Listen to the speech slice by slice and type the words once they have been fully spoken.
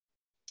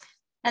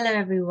Hello,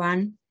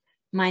 everyone.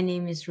 My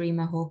name is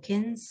Rima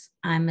Hawkins.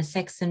 I'm a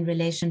sex and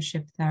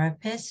relationship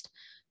therapist.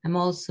 I'm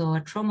also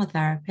a trauma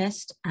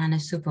therapist and a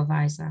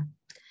supervisor.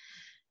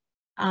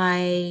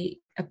 I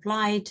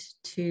applied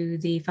to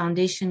the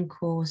foundation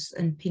course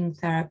in Pink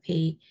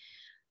Therapy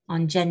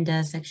on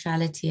Gender,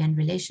 Sexuality and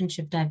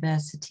Relationship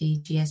Diversity,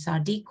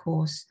 GSRD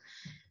course,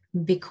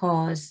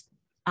 because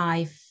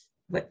I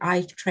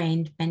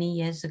trained many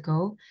years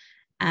ago,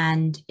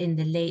 and in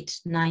the late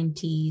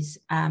 90s,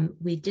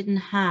 we didn't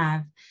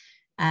have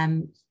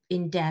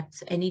in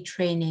depth any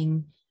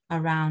training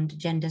around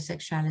gender,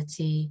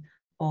 sexuality,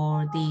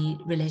 or the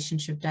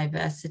relationship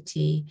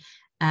diversity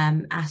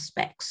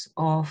aspects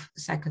of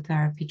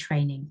psychotherapy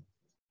training.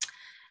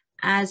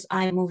 As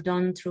I moved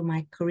on through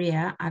my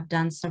career, I've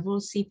done several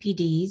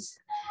CPDs,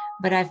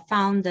 but I've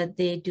found that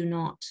they do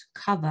not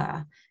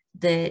cover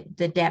the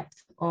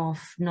depth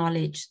of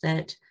knowledge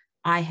that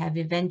I have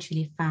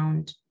eventually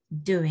found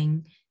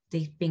doing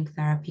the Pink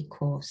Therapy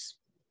course.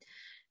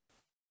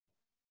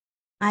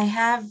 I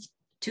have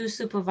two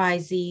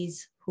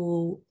supervisees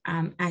who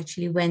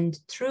actually went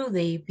through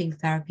the Pink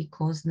Therapy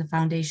course and the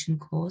foundation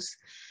course,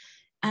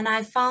 and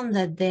I found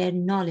that their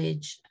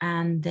knowledge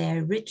and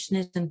their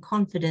richness and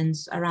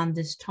confidence around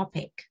this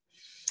topic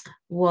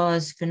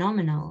was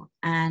phenomenal,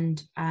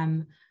 and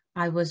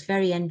I was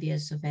very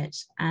envious of it,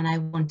 and I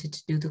wanted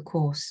to do the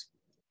course.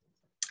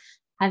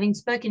 Having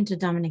spoken to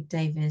Dominic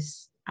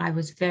Davis, I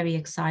was very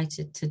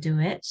excited to do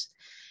it.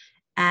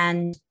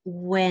 And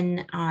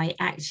when I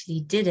actually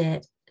did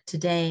it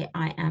today,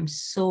 I am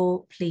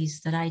so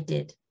pleased that I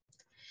did.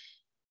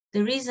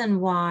 The reason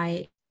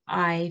why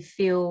I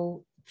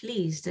feel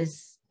pleased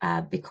is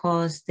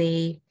because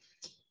the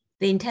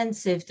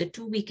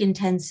 2-week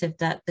intensive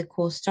that the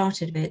course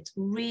started with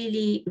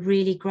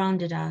really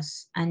grounded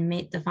us and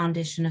made the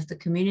foundation of the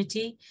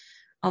community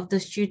of the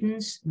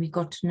students. We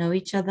got to know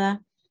each other.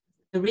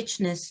 The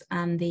richness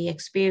and the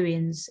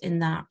experience in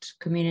that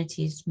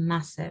community is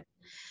massive.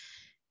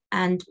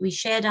 And we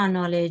shared our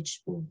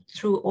knowledge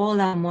through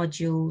all our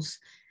modules.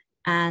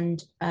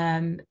 And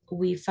I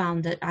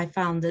found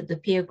that the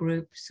peer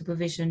group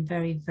supervision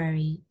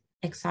very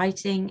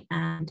exciting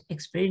and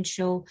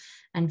experiential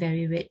and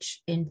very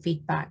rich in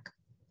feedback.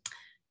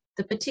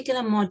 The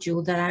particular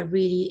module that I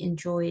really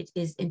enjoyed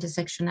is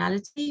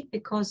intersectionality.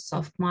 Because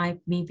of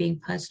me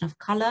being a person of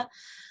color,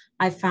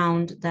 I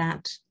found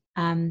that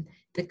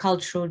the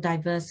cultural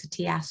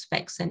diversity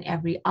aspects and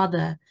every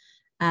other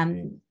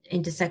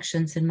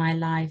intersections in my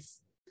life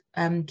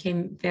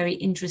came very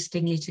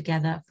interestingly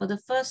together. For the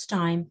first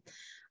time,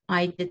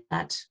 I did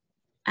that.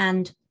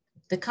 And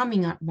the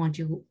coming up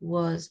module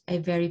was a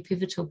very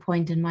pivotal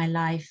point in my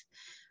life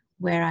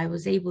where I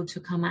was able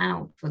to come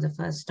out for the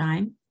first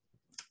time.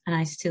 And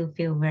I still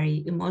feel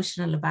very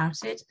emotional about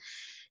it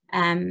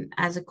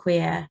as a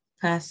queer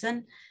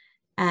person.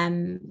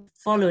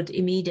 Followed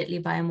immediately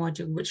by a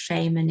module with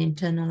shame and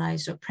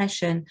internalized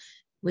oppression,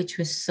 which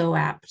was so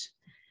apt.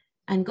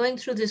 And going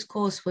through this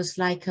course was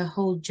like a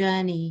whole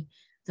journey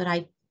that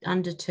I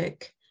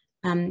undertook,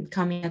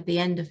 coming at the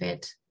end of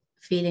it,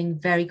 feeling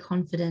very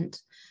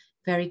confident,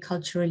 very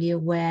culturally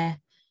aware,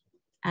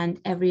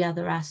 and every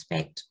other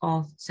aspect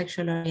of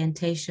sexual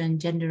orientation,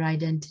 gender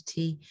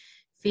identity,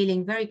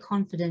 feeling very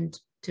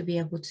confident to be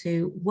able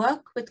to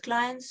work with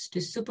clients,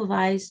 to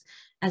supervise,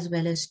 as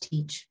well as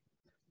teach.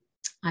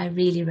 I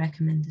really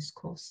recommend this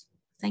course.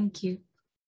 Thank you.